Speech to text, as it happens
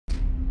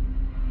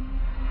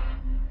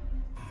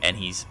And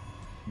he's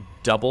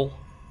double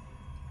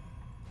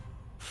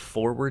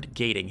forward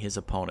gating his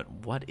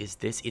opponent. What is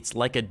this? It's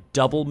like a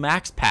double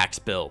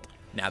Maxpax build.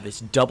 Now, this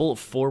double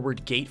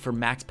forward gate for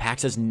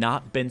Maxpax has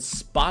not been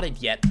spotted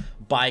yet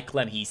by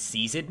Clem. He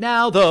sees it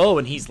now, though,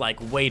 and he's like,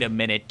 wait a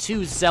minute,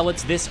 2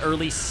 Zealots this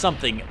early?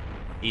 Something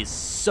is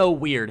so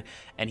weird,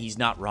 and he's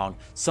not wrong.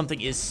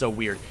 Something is so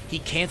weird. He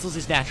cancels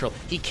his natural.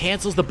 He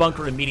cancels the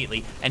bunker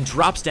immediately and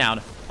drops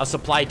down a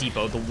supply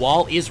depot. The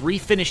wall is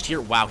refinished here.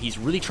 Wow, he's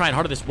really trying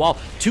hard on this wall.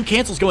 2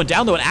 cancels going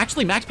down, though, and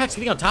actually Maxpax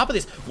getting on top of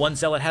this. 1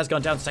 Zealot has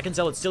gone down. 2nd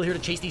Zealot still here to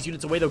chase these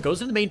units away, though.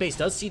 Goes into the main base.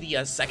 Does see the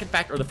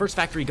the first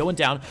factory going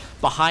down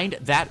behind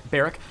that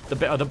barrack.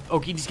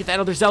 Okay, just get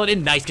that other Zealot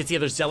in. Nice, gets the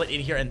other Zealot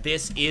in here, and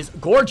this is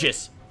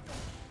gorgeous.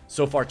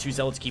 So far, 2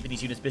 Zealots keeping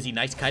these units busy.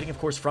 Nice kiting, of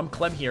course, from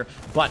Clem here,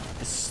 but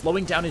is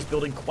slowing down his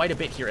building quite a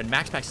bit here, and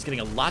Maxpax is getting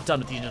a lot done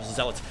with these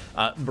Zealots.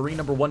 Marine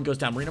number 1 goes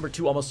down. Marine number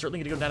 2 almost certainly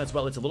going to go down as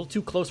well. It's a little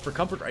too close for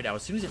comfort right now.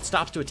 As soon as it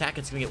stops to attack,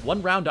 it's going to get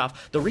 1 round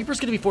off. The Reaper's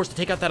going to be forced to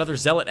take out that other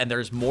Zealot, and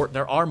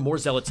there are more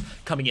Zealots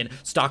coming in.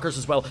 Stalkers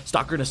as well.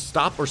 Stalker going to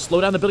stop or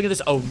slow down the building of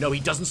this. Oh, no, he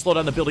doesn't slow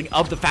down the building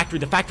of the factory.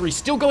 The factory's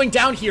still going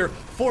down here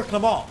for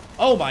Clement.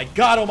 Oh my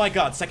god, oh my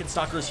god. 2nd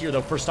Stalker is here,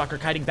 though. 1st Stalker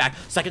kiting back.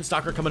 2nd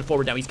Stalker coming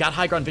forward now. He's got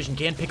high ground vision,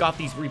 can pick off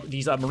these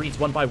Marines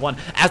one by one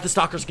as the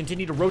Stalkers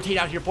continue to rotate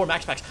out here for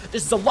Maxpax.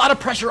 This is a lot of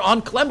pressure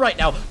on Clem right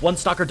now. 1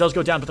 Stalker does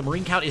go down, but the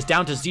Marine count is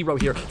down to 0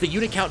 here. The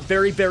unit count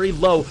very, very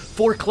low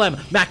for Clem.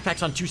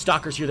 Maxpax on 2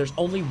 Stalkers here. There's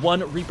only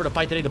 1 Reaper to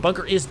fight today. The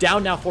bunker is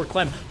down now for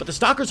Clem, but the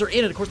Stalkers are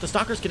in, and of course the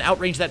Stalkers can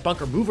outrange that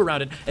bunker, move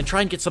around it, and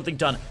try and get something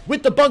done.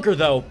 With the bunker,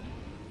 though,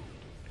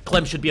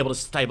 Clem should be able to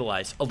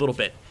stabilize a little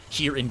bit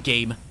here in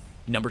game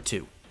number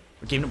 2.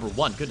 Or game number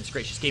 1. Goodness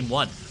gracious, game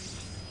 1.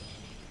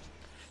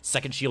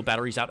 2nd shield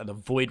battery's out, and the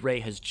Void Ray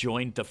has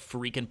joined the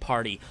freaking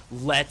party.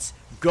 Let's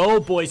go,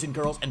 boys and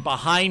girls. And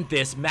behind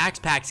this,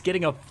 Maxpax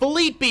getting a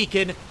fleet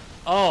beacon.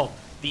 Oh,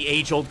 the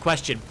age-old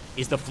question.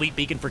 Is the fleet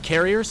beacon for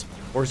carriers,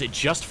 or is it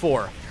just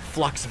for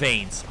flux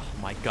veins?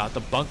 Oh my god, the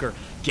bunker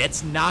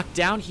gets knocked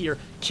down here.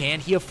 Can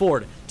he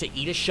afford to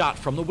eat a shot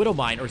from the Widow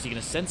Mine, or is he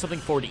going to send something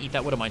forward to eat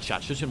that Widow Mine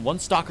shot? Shows him 1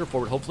 Stalker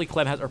forward. Hopefully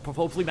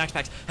hopefully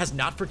Maxpax has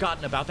not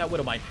forgotten about that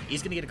Widow Mine.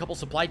 He's going to get a couple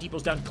supply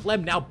depots down.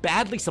 Clem now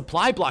badly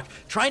supply blocked,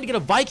 trying to get a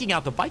Viking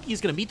out. The Viking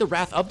is going to meet the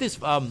wrath of this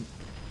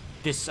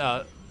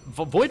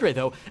Void Ray,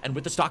 though, and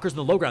with the Stalkers in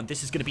the low ground,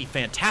 this is going to be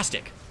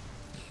fantastic.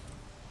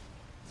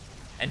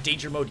 And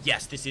danger mode,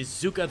 yes, this is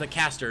Zuka the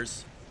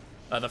Casters,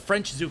 the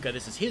French Zuka.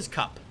 This is his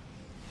cup.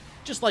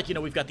 Just like, you know,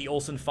 we've got the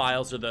Olsen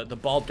Files or the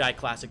Bald Guy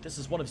Classic. This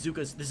is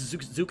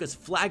Zuka's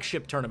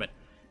flagship tournament,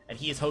 and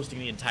he is hosting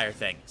the entire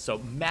thing. So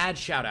mad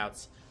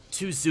shoutouts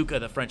to Zuka,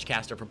 the French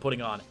caster, for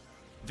putting on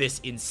this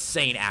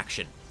insane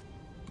action.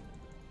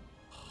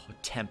 Oh,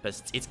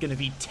 Tempests. It's gonna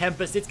be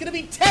Tempest. It's gonna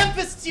be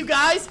Tempests, you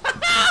guys!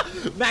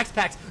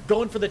 Maxpax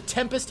going for the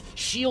Tempest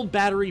shield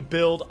battery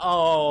build.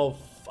 Oh,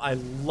 I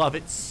love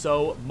it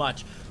so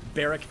much.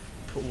 Barrack,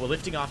 we're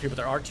lifting off here, but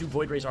there are 2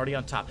 Void Rays already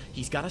on top.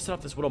 He's got to set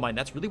up this Widow Mine.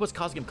 That's really what's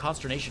causing him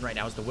consternation right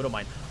now, is the Widow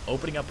Mine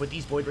opening up with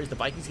these Void Rays. The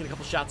Vikings get a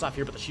couple shots off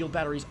here, but the shield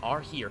batteries are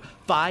here.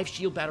 5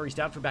 shield batteries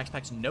down for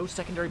Maxpax. No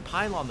secondary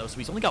pylon, though, so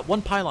he's only got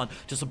 1 pylon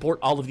to support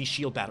all of these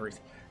shield batteries.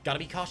 Gotta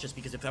be cautious,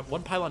 because if that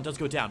 1 pylon does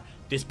go down,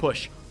 this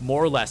push,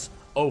 more or less,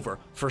 over.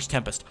 First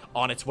Tempest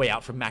on its way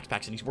out from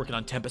Maxpax, and he's working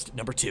on Tempest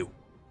number 2.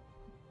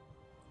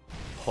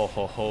 Ho,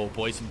 ho, ho,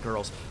 boys and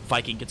girls.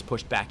 Viking gets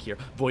pushed back here.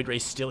 Void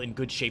Ray's still in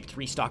good shape.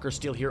 3 Stalkers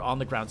still here on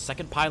the ground.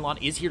 2nd pylon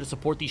is here to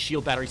support these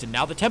shield batteries, and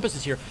now the Tempest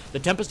is here. The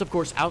Tempest, of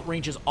course,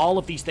 outranges all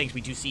of these things.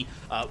 We see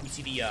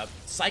the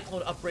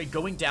Cyclone upgrade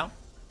going down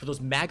for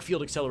those mag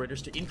field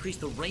accelerators to increase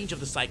the range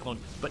of the Cyclone,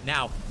 but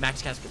now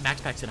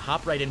Maxpax can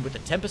hop right in with the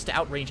Tempest to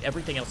outrange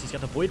everything else. He's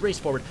got the Void Rays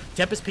forward.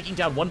 Tempest picking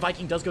down. 1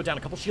 Viking does go down.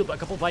 The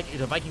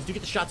Vikings do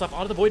get the shots off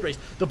onto the Void Rays.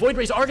 The Void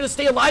Rays are going to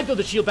stay alive, though.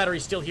 The shield battery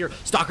is still here.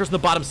 Stalkers on the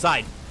bottom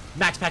side.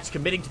 Maxpax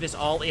committing to this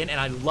all in, and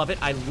I love it,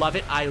 I love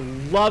it, I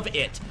love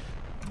it.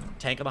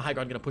 Tank on the high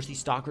ground, going to push these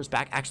Stalkers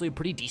back. Actually, a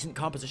pretty decent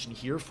composition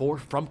here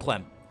from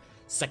Clem.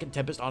 2nd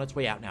Tempest on its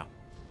way out now.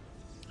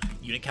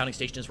 Unit counting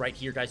station is right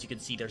here, guys. You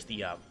can see there's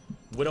the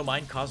Widow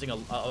Mine causing a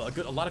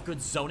lot of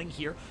good zoning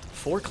here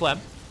for Clem.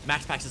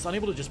 Maxpax is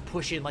unable to just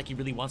push in like he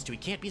really wants to. He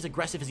can't be as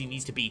aggressive as he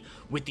needs to be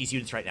with these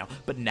units right now.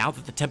 But now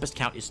that the Tempest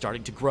count is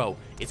starting to grow,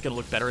 it's going to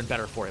look better and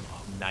better for him.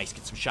 Oh, nice.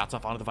 Get some shots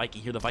off onto the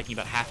Viking here. The Viking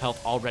about half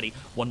health already.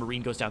 1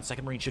 Marine goes down.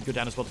 2nd Marine should go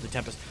down as well to the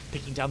Tempest.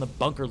 Picking down the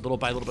bunker little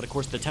by little. But, of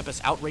course, the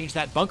Tempest outranged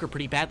that bunker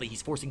pretty badly.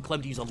 He's forcing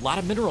Clem to use a lot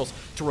of minerals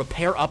to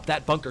repair up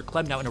that bunker.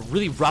 Clem now in a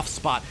really rough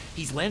spot.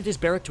 He's landed his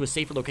barrack to a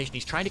safer location.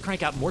 He's trying to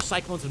crank out more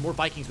Cyclones and more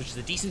Vikings, which is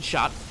a decent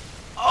shot.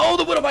 Oh,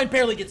 the Widow Mine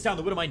barely gets down.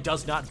 The Widow Mine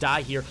does not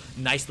die here.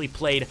 Nicely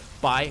played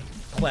by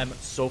Clem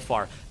so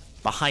far.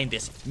 Behind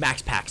this,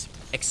 Maxpax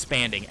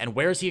expanding. And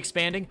where is he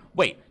expanding?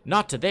 Wait,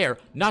 not to there,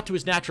 not to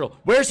his natural.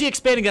 Where is he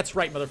expanding? That's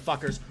right,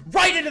 motherfuckers.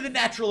 Right into the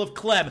natural of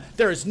Clem.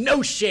 There is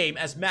no shame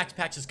as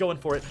Maxpax is going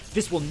for it.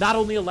 This will not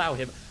only allow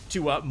him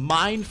to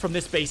mine from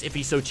this base if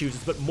he so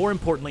chooses, but more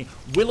importantly,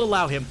 will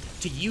allow him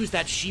to use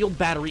that shield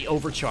battery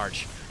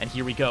overcharge. And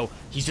here we go.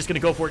 He's just going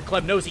to go for it.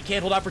 Clem knows he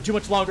can't hold out for too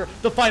much longer.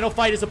 The final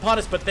fight is upon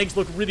us, but things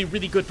look really,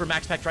 really good for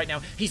Maxpax right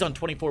now. He's on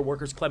 24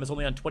 workers. Clem is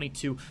only on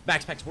 22.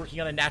 Maxpax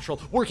working on a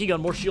natural, working on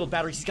more shield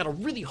batteries. He's got a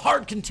really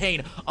hard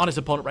contain on his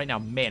opponent right now.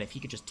 Man, if he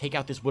could just take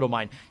out this Widow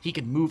Mine, he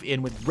could move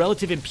in with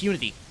relative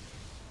impunity.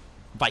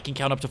 Viking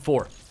count up to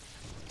 4.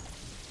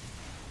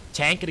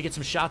 Tank gonna get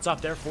some shots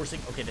off there, forcing...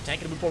 Okay, the tank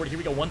gonna move forward. Here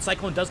we go. One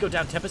Cyclone does go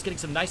down. Tempest getting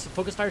some nice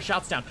focus fire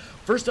shots down.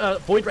 First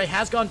Void Ray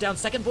has gone down.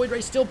 Second Void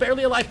Ray still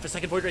barely alive. The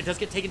second Void Ray does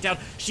get taken down.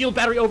 Shield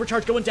battery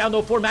overcharge going down,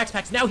 though, for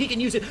Maxpax. Now he can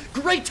use it.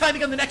 Great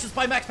timing on the Nexus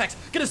by Maxpax.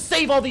 Gonna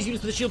save all these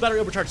units with the shield battery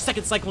overcharge.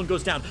 Second Cyclone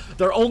goes down.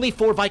 There are only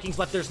 4 Vikings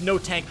left. There's no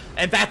tank.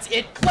 And that's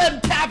it. Clem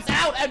taps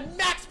out, and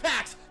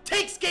Maxpax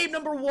takes game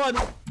number 1.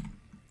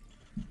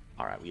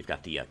 All right, we've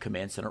got the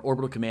command center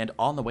orbital command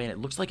on the way, and it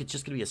looks like it's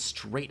just going to be a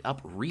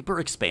straight-up Reaper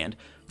expand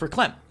for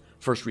Clem.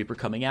 First Reaper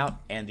coming out,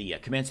 and the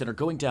command center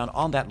going down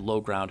on that low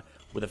ground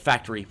with a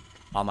factory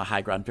on the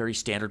high ground. Very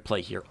standard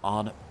play here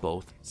on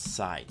both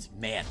sides.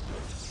 Man,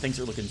 things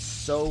are looking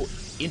so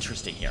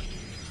interesting here.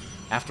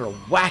 After a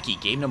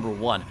wacky game number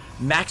 1,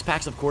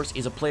 Maxpax, of course,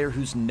 is a player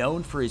who's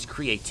known for his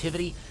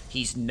creativity.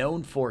 He's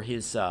known for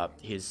his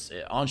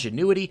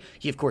ingenuity.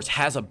 He, of course,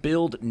 has a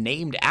build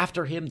named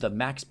after him, the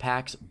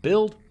Maxpax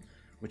build,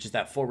 which is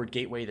that forward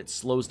gateway that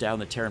slows down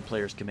the Terran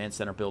player's command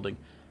center building.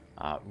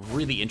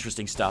 Really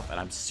interesting stuff, and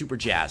I'm super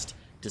jazzed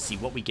to see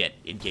what we get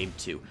in Game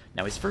 2.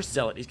 Now, his first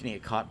Zealot is going to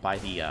get caught by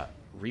the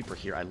Reaper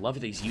here. I love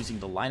that he's using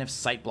the line of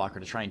sight blocker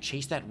to try and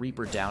chase that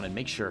Reaper down and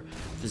make sure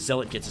the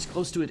Zealot gets as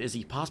close to it as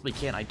he possibly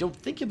can. I don't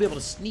think he'll be able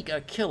to sneak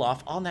a kill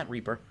off on that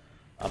Reaper,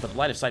 but the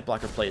line of sight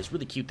blocker play is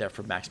really cute there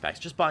from Maxpax,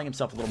 just buying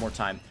himself a little more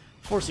time,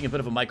 forcing a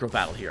bit of a micro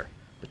battle here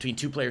between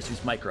 2 players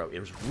whose micro. It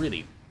was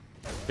really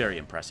very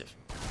impressive.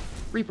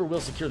 Reaper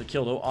will secure the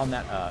kill, though, on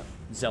that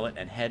Zealot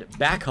and head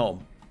back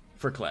home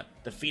for Clem.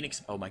 The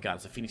Phoenix... Oh, my God.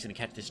 Is the Phoenix going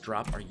to catch this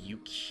drop? Are you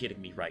kidding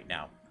me right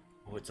now?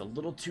 Oh, it's a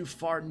little too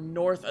far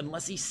north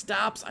unless he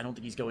stops. I don't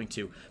think he's going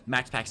to.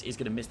 Maxpax is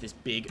going to miss this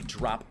big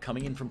drop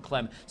coming in from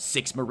Clem.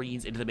 6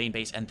 Marines into the main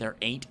base, and there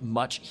ain't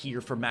much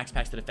here for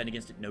Maxpax to defend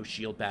against it. No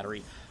shield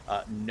battery,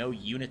 no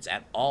units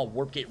at all.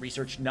 Warp Gate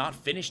research not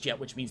finished yet,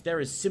 which means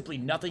there is simply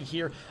nothing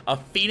here. A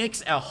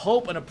Phoenix, a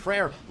hope, and a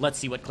prayer. Let's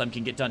see what Clem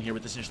can get done here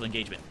with this initial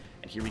engagement.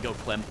 And here we go.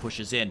 Clem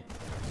pushes in.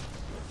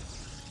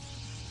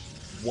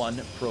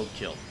 1 probe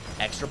kill.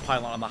 Extra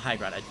pylon on the high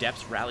ground.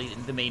 Adepts rallied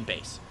into the main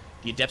base.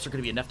 The Adepts are going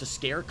to be enough to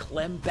scare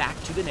Clem back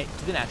to the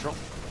natural,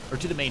 or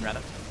to the main, rather.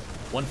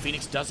 1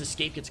 Phoenix does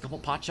escape, gets a couple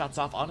pot shots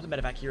off onto the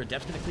medevac here.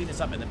 Adept's going to clean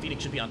this up, and the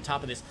Phoenix should be on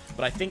top of this.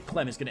 But I think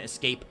Clem is going to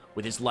escape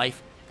with his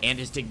life and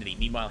his dignity.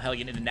 Meanwhile,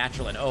 Hellion into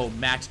natural, and oh,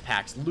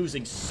 Maxpax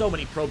losing so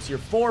many probes here.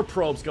 4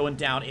 probes going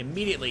down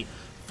immediately.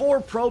 4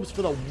 probes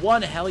for the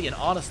 1 Hellion.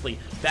 Honestly,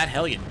 that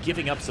Hellion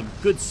giving up some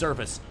good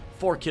service.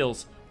 4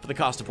 kills for the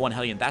cost of 1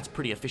 Hellion. That's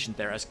pretty efficient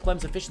there, as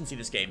Clem's efficiency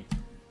this game,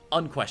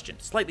 unquestioned.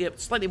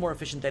 Slightly more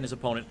efficient than his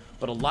opponent,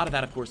 but a lot of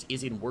that, of course,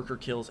 is in worker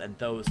kills, and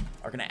those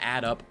are going to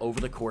add up over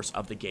the course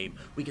of the game.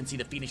 We can see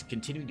the Phoenix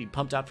continuing to be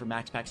pumped out for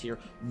Maxpax here.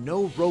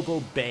 No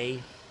Robo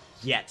Bay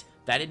yet.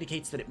 That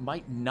indicates that it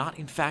might not,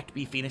 in fact,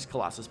 be Phoenix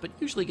Colossus, but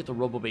usually get the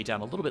Robo Bay down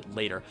a little bit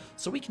later,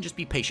 so we can just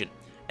be patient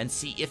and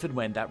see if and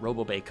when that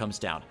Robo Bay comes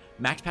down.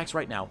 Maxpax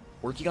right now,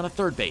 working on a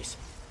 3rd base,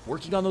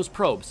 working on those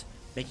probes,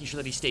 making sure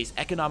that he stays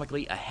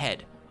economically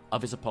ahead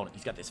of his opponent.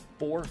 He's got this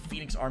 4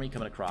 Phoenix army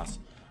coming across,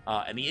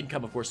 and the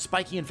income, of course,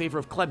 spiking in favor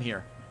of Clem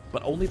here,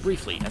 but only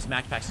briefly, as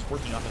Maxpax is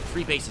working off of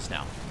 3 bases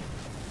now.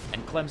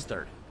 And Clem's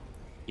 3rd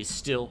is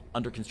still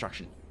under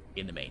construction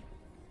in the main.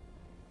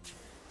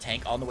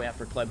 Tank on the way out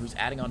for Clem, who's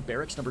adding on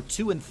barracks number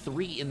 2 and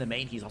 3 in the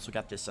main. He's also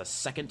got this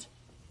second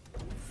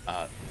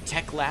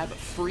tech lab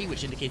free,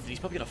 which indicates that he's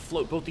probably going to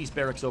float both these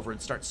barracks over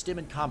and start stim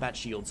and combat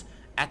shields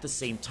at the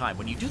same time.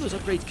 When you do those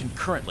upgrades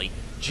concurrently,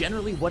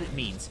 generally what it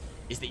means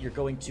is that you're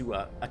going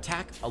to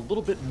attack a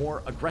little bit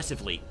more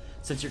aggressively,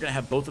 since you're going to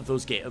have both of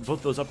those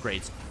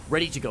upgrades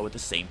ready to go at the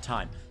same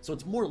time. So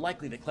it's more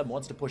likely that Clem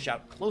wants to push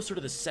out closer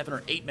to the 7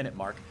 or 8 minute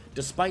mark,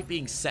 despite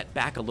being set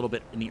back a little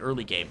bit in the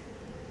early game,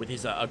 with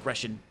his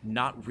aggression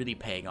not really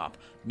paying off.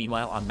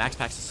 Meanwhile, on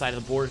Maxpax's side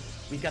of the board,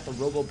 we've got the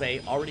Robo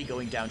Bay already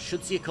going down.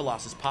 Should see a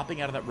Colossus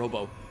popping out of that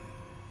Robo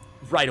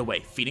right away.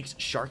 Phoenix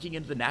sharking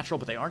into the natural,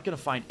 but they aren't going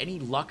to find any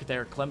luck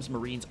there. Clem's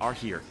Marines are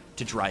here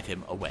to drive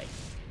him away.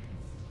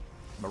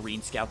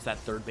 Marine scouts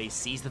that 3rd base,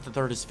 sees that the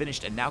 3rd is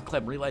finished, and now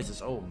Clem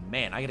realizes, oh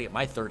man, I gotta get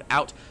my 3rd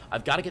out.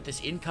 I've got to get this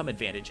income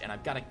advantage, and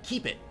I've got to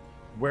keep it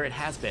where it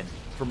has been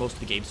for most of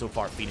the game so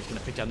far. Phoenix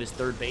gonna pick down this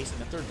 3rd base, and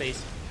the 3rd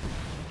base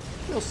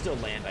will still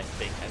land, I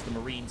think, as the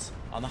Marines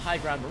on the high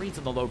ground, Marines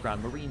on the low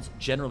ground, Marines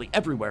generally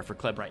everywhere for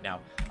Clem right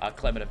now.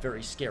 Clem at a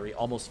very scary,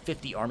 almost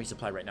 50 army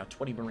supply right now,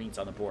 20 Marines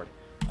on the board.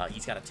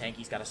 He's got a tank,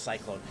 he's got a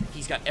Cyclone,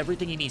 he's got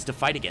everything he needs to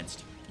fight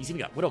against. He's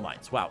even got Widow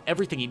Mines. Wow,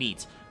 everything he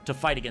needs to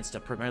fight against a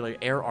primarily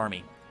air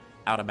army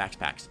out of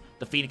Maxpax.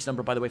 The Phoenix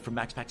number, by the way, from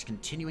Maxpax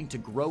continuing to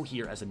grow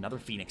here as another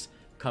Phoenix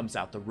comes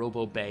out. The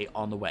Robo Bay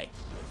on the way.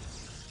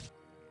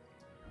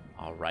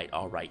 All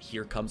right.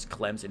 Here comes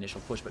Clem's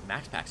initial push, but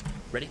Maxpax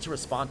ready to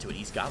respond to it.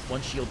 He's got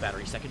one shield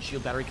battery, second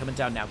shield battery coming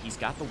down now. He's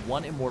got the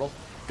one immortal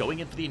going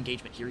in for the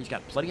engagement here. He's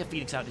got plenty of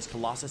Phoenix out. His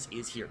Colossus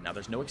is here. Now,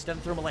 there's no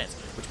extended thermal lance,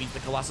 which means the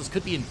Colossus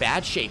could be in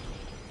bad shape.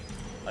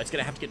 It's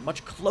going to have to get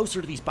much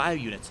closer to these bio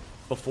units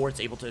before it's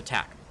able to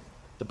attack.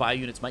 The bio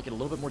units might get a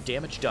little bit more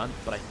damage done,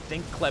 but I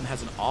think Clem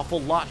has an awful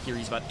lot here.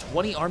 He's about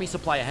 20 army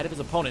supply ahead of his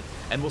opponent,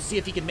 and we'll see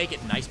if he can make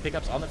it. Nice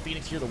pickups on the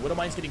Phoenix here. The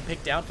Widowmine's getting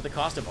picked down for the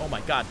cost of, oh my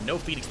god, no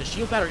Phoenix. The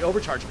shield battery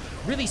overcharge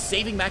really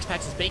saving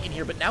Maxpax's bacon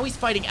here, but now he's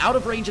fighting out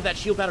of range of that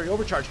shield battery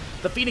overcharge.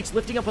 The Phoenix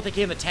lifting up what they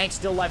can. The tank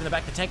still alive in the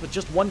back. The tank with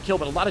just one kill,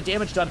 but a lot of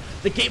damage done.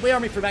 The gateway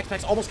army for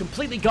Maxpax almost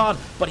completely gone,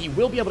 but he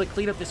will be able to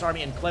clean up this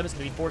army, and Clem is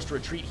going to be forced to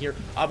retreat here.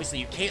 Obviously,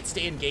 you can't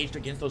stay engaged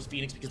against those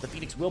Phoenix because the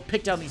Phoenix will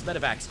pick down these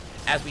medevacs,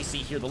 as we see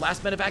here. The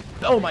last medevac,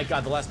 oh my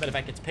god, the last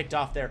medevac gets picked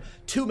off there.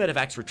 2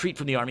 medevacs retreat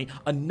from the army.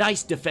 A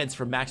nice defense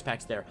from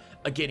Maxpax there.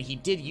 Again, he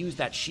did use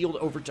that shield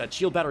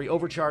battery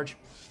overcharge.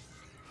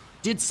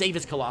 Did save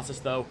his Colossus,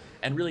 though,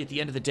 and really, at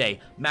the end of the day,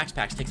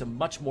 Maxpax takes a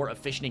much more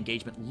efficient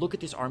engagement. Look at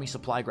this army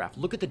supply graph.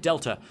 Look at the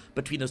delta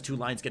between those two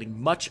lines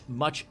getting much,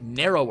 much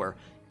narrower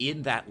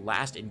in that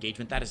last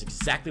engagement. That is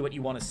exactly what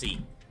you want to see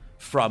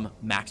from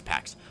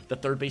Maxpax. The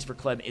third base for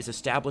Clem is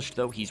established,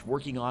 though. He's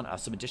working on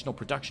some additional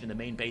production in the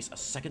main base, a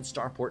second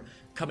starport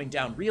coming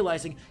down,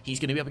 realizing he's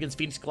going to be up against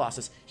Phoenix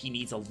Colossus. He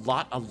needs a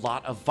lot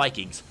of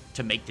Vikings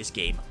to make this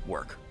game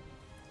work.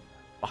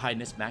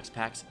 Behind this,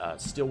 Maxpax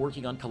still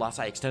working on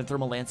Colossi. Extended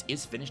Thermal Lance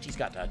is finished. He's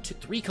got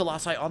 3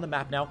 Colossi on the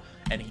map now,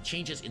 and he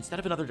changes, instead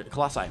of another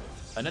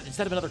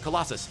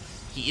Colossus,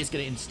 he is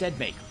going to instead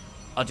make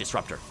a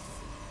Disruptor.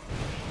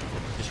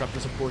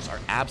 Disruptors, of course, are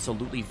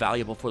absolutely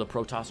valuable for the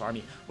Protoss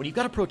army. When you've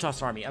got a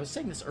Protoss army, I was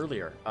saying this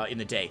earlier in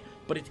the day,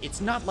 but it's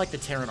not like the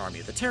Terran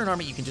army. The Terran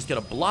army, you can just get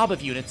a blob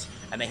of units,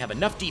 and they have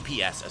enough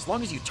DPS. As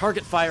long as you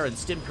target fire and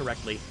stim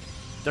correctly,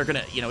 they're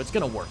gonna, it's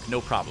gonna work,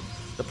 no problem.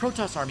 The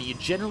Protoss army, you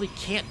generally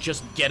can't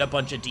just get a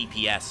bunch of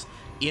DPS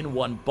in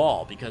one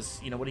ball, because,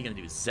 what are you gonna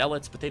do?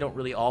 Zealots, but they don't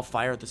really all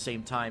fire at the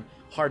same time.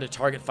 Hard to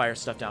target fire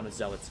stuff down with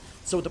Zealots.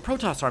 So with the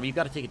Protoss army, you've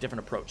got to take a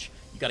different approach.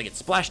 You've got to get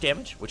splash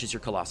damage, which is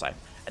your Colossi,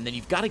 and then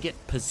you've got to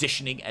get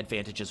positioning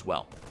advantage as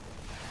well.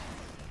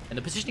 And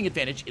the positioning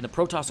advantage in the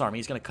Protoss army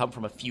is going to come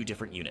from a few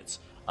different units.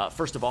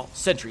 First of all,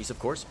 sentries, of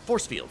course,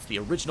 force fields, the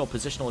original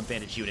positional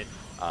advantage unit,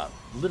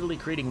 literally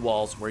creating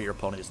walls where your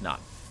opponent is not.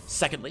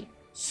 Secondly,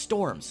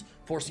 storms,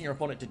 forcing your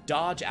opponent to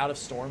dodge out of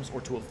storms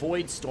or to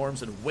avoid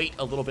storms and wait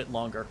a little bit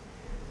longer.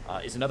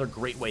 Is another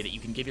great way that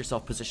you can give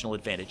yourself positional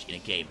advantage in a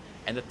game.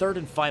 And the third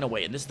and final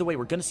way, and this is the way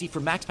we're going to see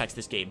from Maxpax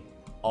this game,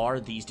 are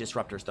these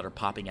Disruptors that are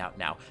popping out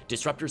now.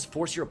 Disruptors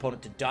force your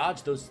opponent to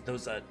dodge those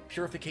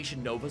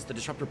Purification Novas, the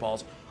Disruptor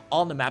balls,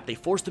 on the map. They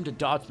force them to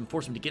dodge them,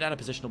 force them to get out of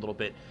position a little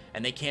bit,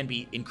 and they can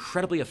be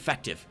incredibly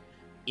effective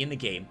in the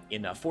game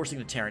in forcing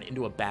the Terran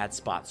into a bad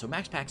spot. So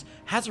Maxpax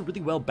has a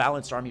really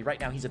well-balanced army right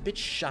now. He's a bit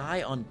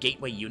shy on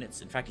gateway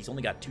units. In fact, he's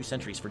only got 2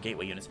 sentries for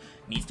gateway units.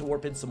 Needs to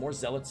warp in some more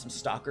Zealots, some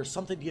Stalkers,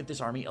 something to give this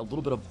army a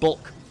little bit of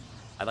bulk.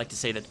 I like to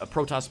say that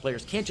Protoss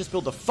players can't just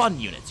build the fun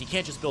units. You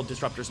can't just build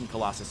Disruptors and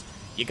Colossus.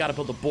 You got to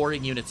build the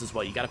boring units as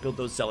well. You got to build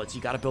those Zealots.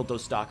 You got to build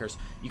those Stalkers.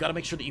 You got to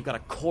make sure that you've got a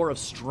core of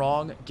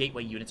strong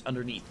gateway units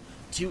underneath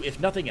to, if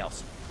nothing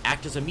else,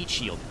 act as a meat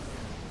shield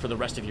for the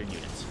rest of your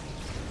units.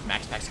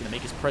 Maxpax going to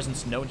make his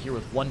presence known here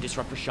with 1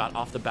 Disruptor shot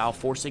off the bow,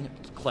 forcing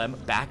Clem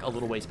back a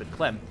little ways, but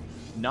Clem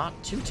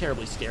not too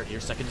terribly scared here.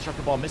 Second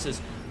Disruptor ball misses.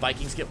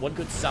 Vikings get 1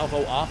 good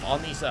salvo off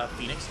on these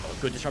Phoenix. Oh,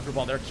 good Disruptor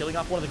ball there, killing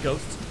off one of the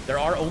Ghosts. There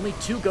are only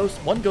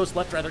 1 Ghost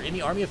left, rather, in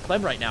the army of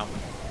Clem right now,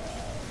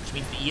 which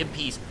means the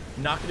EMPs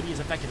not going to be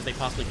as effective as they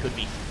possibly could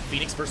be.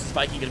 Phoenix versus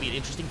Viking going to be an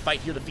interesting fight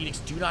here. The Phoenix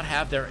do not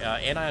have their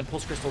anion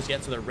pulse crystals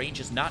yet, so their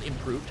range is not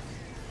improved.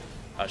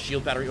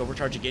 Shield battery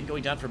overcharge again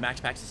going down for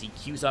Maxpax as he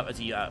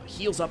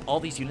heals up all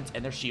these units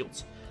and their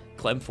shields.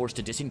 Clem forced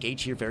to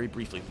disengage here very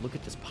briefly. Look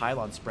at this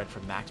pylon spread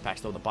from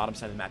Maxpax, though, on the bottom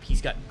side of the map. He's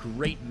got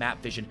great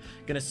map vision.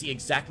 Going to see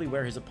exactly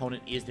where his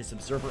opponent is. This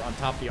observer on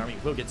top of the army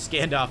will get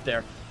scanned off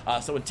there.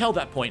 So until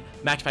that point,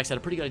 Maxpax had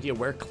a pretty good idea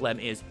where Clem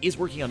is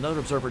working on another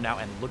observer now,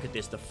 and look at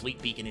this. The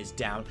fleet beacon is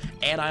down.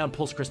 Anion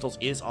pulse crystals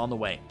is on the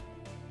way.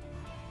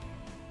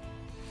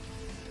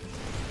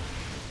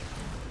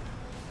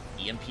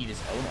 EMP'd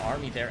his own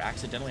army there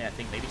accidentally, I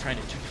think, maybe trying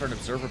to for an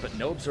observer, but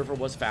no observer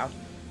was found.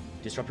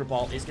 Disruptor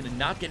ball is going to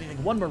not get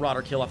anything. 1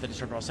 Marauder kill off the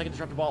Disruptor ball. Second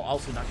Disruptor ball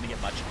also not going to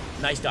get much.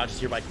 Nice dodges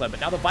here by Clem, but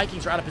now the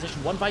Vikings are out of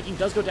position. 1 Viking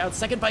does go down.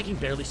 Second Viking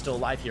barely still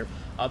alive here.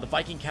 The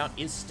Viking count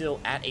is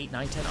still at 8,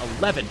 9, 10,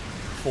 11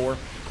 for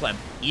Clem.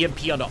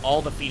 EMP onto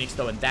all the Phoenix,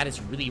 though, and that is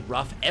really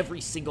rough.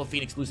 Every single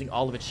Phoenix losing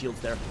all of its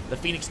shields there. The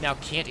Phoenix now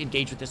can't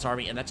engage with this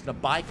army, and that's going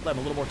to buy Clem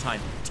a little more time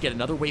to get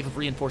another wave of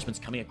reinforcements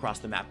coming across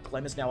the map.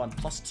 Clem is now on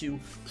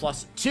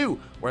 +2/+2,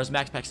 whereas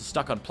Maxpax is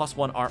stuck on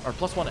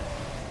 +1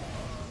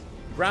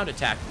 ground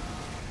attack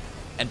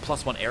and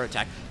 +1 air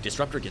attack.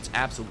 Disruptor gets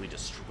absolutely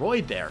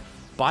destroyed there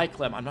by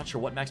Clem. I'm not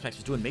sure what Maxpax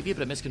was doing. Maybe a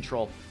bit of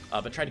miscontrol,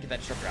 but trying to get that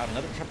Disruptor out.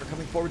 Another Disruptor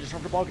coming forward.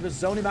 Disruptor Ball going to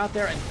zone him out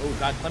there. And, oh,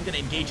 God, Clem going to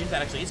engage into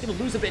that, actually. He's going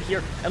to lose a bit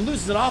here and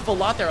loses an awful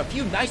lot there. A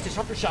few nice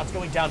Disruptor shots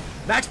going down.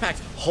 Maxpax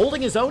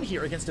holding his own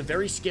here against a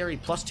very scary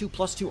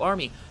 +2/+2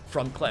 army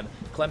from Clem.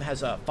 Clem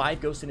has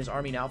 5 Ghosts in his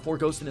army now, 4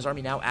 Ghosts in his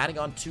army now, adding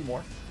on 2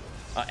 more.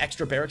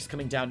 Extra barracks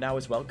coming down now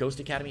as well.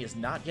 Ghost Academy has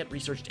not yet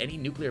researched any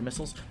nuclear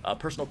missiles.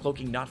 Personal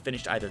cloaking not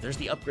finished either. There's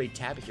the upgrade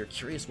tab if you're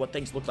curious what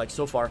things look like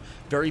so far.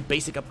 Very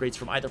basic upgrades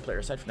from either player,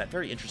 aside from that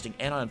very interesting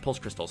Anon and Pulse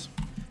Crystals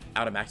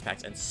out of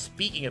Maxpax. And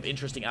speaking of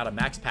interesting out of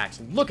Maxpax,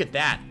 look at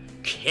that!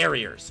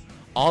 Carriers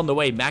on the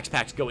way.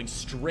 Maxpax going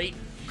straight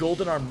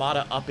Golden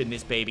Armada up in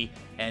this baby.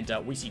 And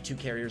we see 2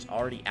 carriers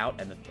already out,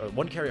 and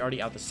 1 carrier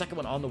already out, the second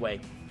one on the way.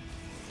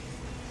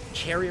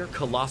 Carrier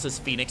Colossus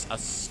Phoenix, a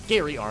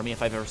scary army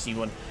if I've ever seen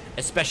one,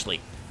 especially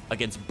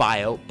against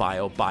Bio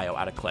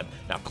out of Clem.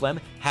 Now,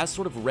 Clem has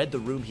sort of read the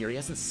room here. He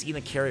hasn't seen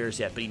the carriers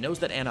yet, but he knows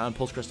that Anon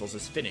Pulse Crystals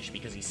is finished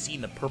because he's seen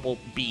the purple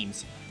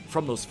beams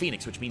from those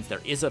Phoenix, which means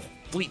there is a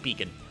fleet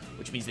beacon,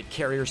 which means that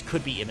carriers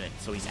could be imminent.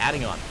 So he's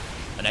adding on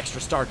an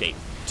extra Stargate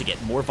to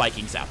get more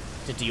Vikings out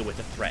to deal with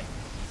the threat.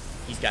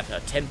 He's got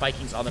 10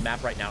 Vikings on the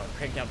map right now, and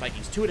cranking out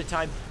Vikings 2 at a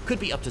time, could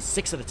be up to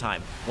 6 at a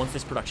time once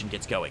this production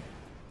gets going.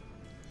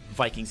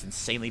 Vikings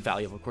insanely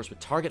valuable. Of course, with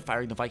target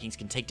firing, the Vikings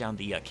can take down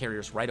the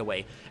carriers right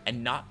away,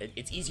 and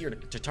it's easier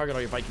to target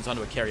all your Vikings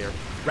onto a carrier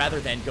rather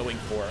than going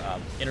for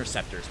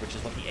interceptors, which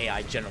is what the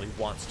AI generally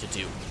wants to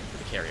do for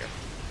the carrier.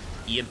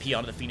 EMP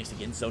onto the Phoenix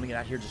again, zoning it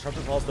out here.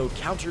 Disruptor Balls, though,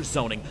 counter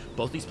zoning.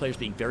 Both these players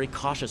being very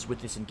cautious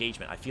with this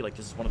engagement. I feel like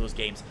this is one of those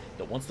games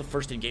that once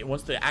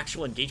the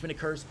actual engagement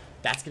occurs,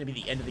 that's going to be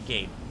the end of the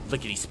game.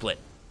 Lickety split.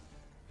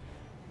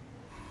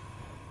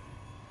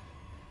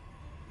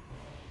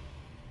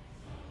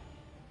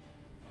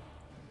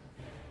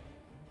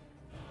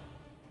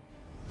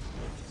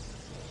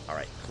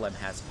 Alright, Clem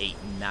has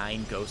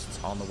 9 Ghosts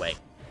on the way.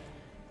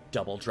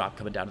 Double drop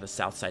coming down to the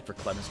south side for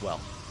Clem as well.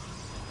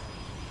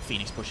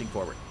 Phoenix pushing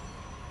forward.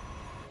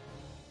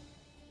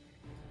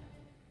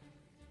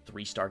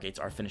 3 Stargates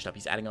are finished up.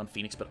 He's adding on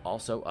Phoenix, but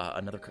also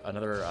another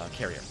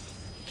carrier.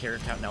 Carrier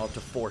count now up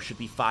to 4, should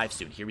be 5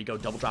 soon. Here we go,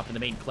 double drop in the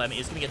main. Clem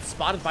is going to get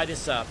spotted by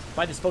this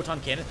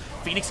photon cannon.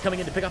 Phoenix coming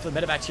in to pick off the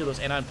medevacs here. Those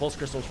Anon Pulse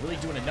Crystals really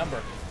doing a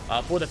number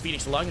for the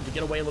Phoenix, allowing him to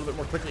get away a little bit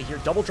more quickly here.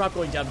 Double drop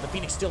going down, but the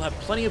Phoenix still have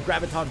plenty of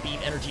Graviton Beam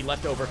energy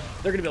left over.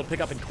 They're going to be able to pick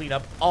up and clean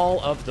up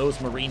all of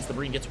those Marines. The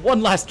Marine gets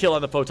one last kill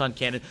on the photon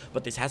cannon,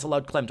 but this has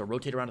allowed Clem to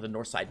rotate around to the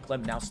north side.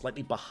 Clem now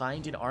slightly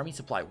behind in army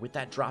supply with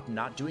that drop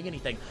not doing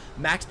anything.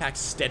 Maxpax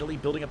steadily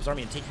building up his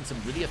army and taking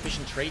some really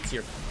efficient trades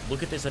here.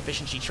 Look at this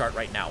efficiency chart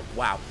right now.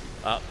 Wow.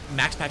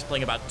 Maxpax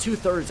playing about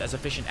 2/3 as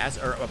efficient as,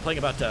 or playing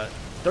about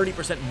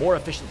 30% more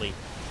efficiently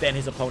than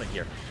his opponent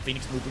here.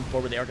 Phoenix moving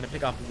forward. They are going to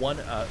pick off one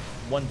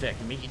Vic,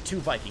 make it 2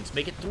 Vikings,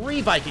 make it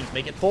 3 Vikings,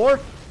 make it 4.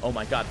 Oh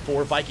my God,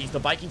 4 Vikings. The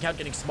Viking count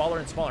getting smaller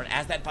and smaller, and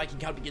as that Viking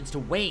count begins to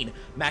wane,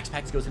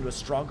 Maxpax goes into a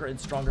stronger and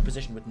stronger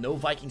position with no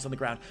Vikings on the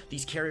ground.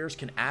 These carriers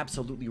can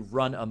absolutely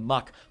run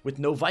amok. With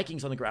no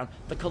Vikings on the ground,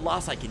 the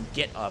Colossi can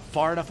get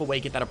far enough away,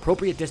 get that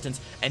appropriate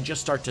distance, and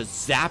just start to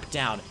zap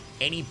down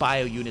any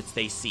bio units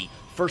they see.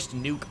 First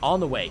nuke on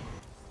the way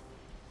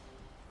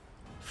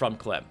from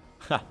Clem.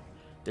 Ha!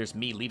 There's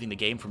me leaving the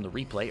game from the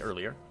replay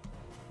earlier.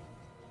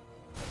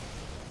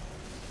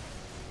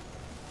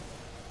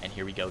 And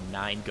here we go,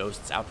 9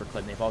 Ghosts out for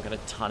Clem. They've all got a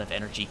ton of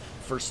energy.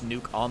 First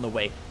nuke on the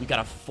way. We've got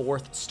a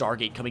 4th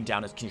Stargate coming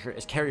down as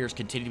carriers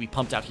continue to be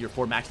pumped out here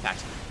for Maxpax.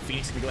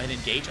 Phoenix can go ahead and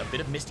engage. A bit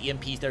of missed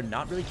EMPs there,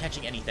 not really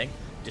catching anything.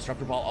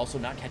 Disruptor Ball also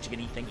not catching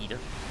anything either.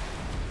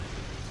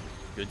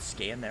 Good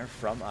scan there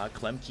from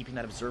Clem, keeping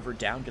that observer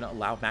down, going to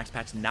allow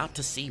Maxpax not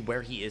to see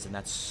where he is, and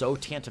that's so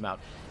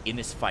tantamount in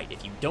this fight.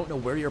 If you don't know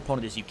where your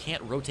opponent is, you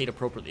can't rotate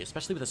appropriately,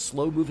 especially with a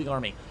slow-moving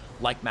army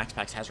like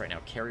Maxpax has right now.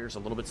 Carriers a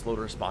little bit slow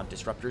to respond,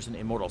 Disruptors and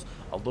Immortals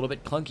a little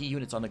bit clunky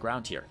units on the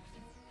ground here.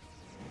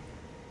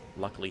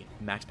 Luckily,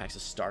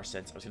 Maxpax's Star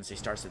Sense, I was going to say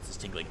Star Sense is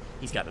tingling.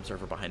 He's got an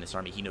observer behind this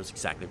army. He knows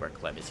exactly where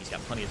Clem is. He's got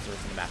plenty of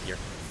observers on the map here.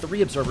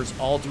 3 observers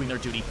all doing their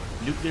duty.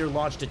 Nuclear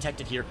launch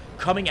detected here,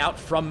 coming out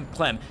from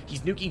Clem.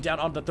 He's nuking down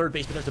on the 3rd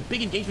base, but there's a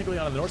big engagement going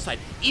on the north side.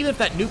 Even if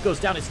that nuke goes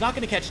down, it's not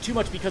going to catch too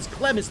much because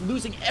Clem is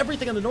losing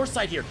everything on the north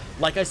side here.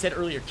 Like I said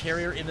earlier,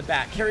 carriers in the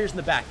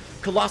back,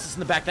 Colossus in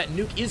the back. That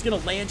nuke is going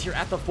to land here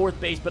at the 4th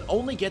base, but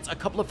only gets a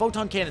couple of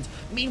photon cannons.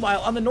 Meanwhile,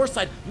 on the north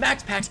side,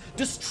 Maxpax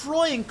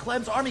destroying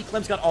Clem's army.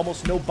 Clem's got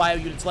almost no bio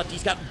units left.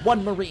 He's got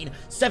 1 Marine,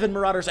 7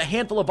 Marauders, a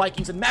handful of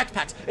Vikings, and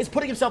Maxpax is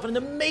putting himself in an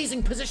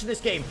amazing position this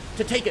game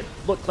to take it.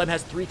 Look, Clem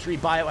has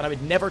 3/3 bio, and I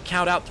would never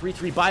count out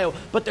 3/3 bio,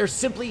 but there's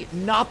simply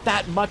not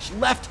that much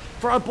left.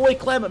 For our boy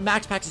Clem,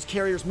 Maxpax's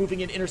carriers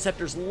moving in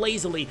interceptors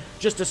lazily,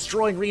 just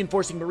destroying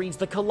reinforcing Marines.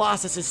 The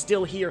Colossus is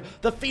still here.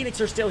 The Phoenix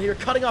are still here,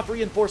 cutting off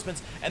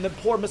reinforcements, and the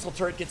poor missile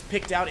turret gets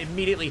picked out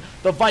immediately.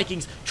 The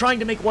Vikings trying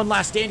to make one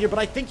last stand here, but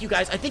I think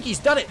he's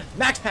done it.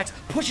 Maxpax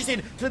pushes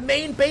in to the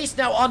main base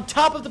now on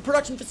top of the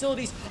production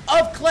facilities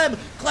of Clem.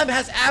 Clem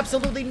has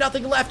absolutely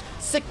nothing left.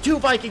 2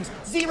 Vikings,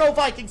 0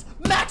 Vikings.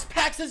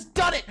 Maxpax has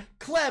done it.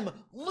 Clem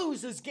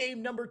loses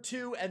game number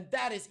 2, and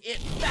that is it.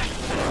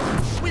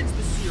 Maxpax wins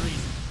the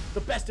series. The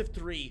best of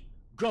 3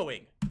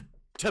 going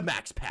to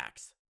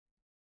Maxpax.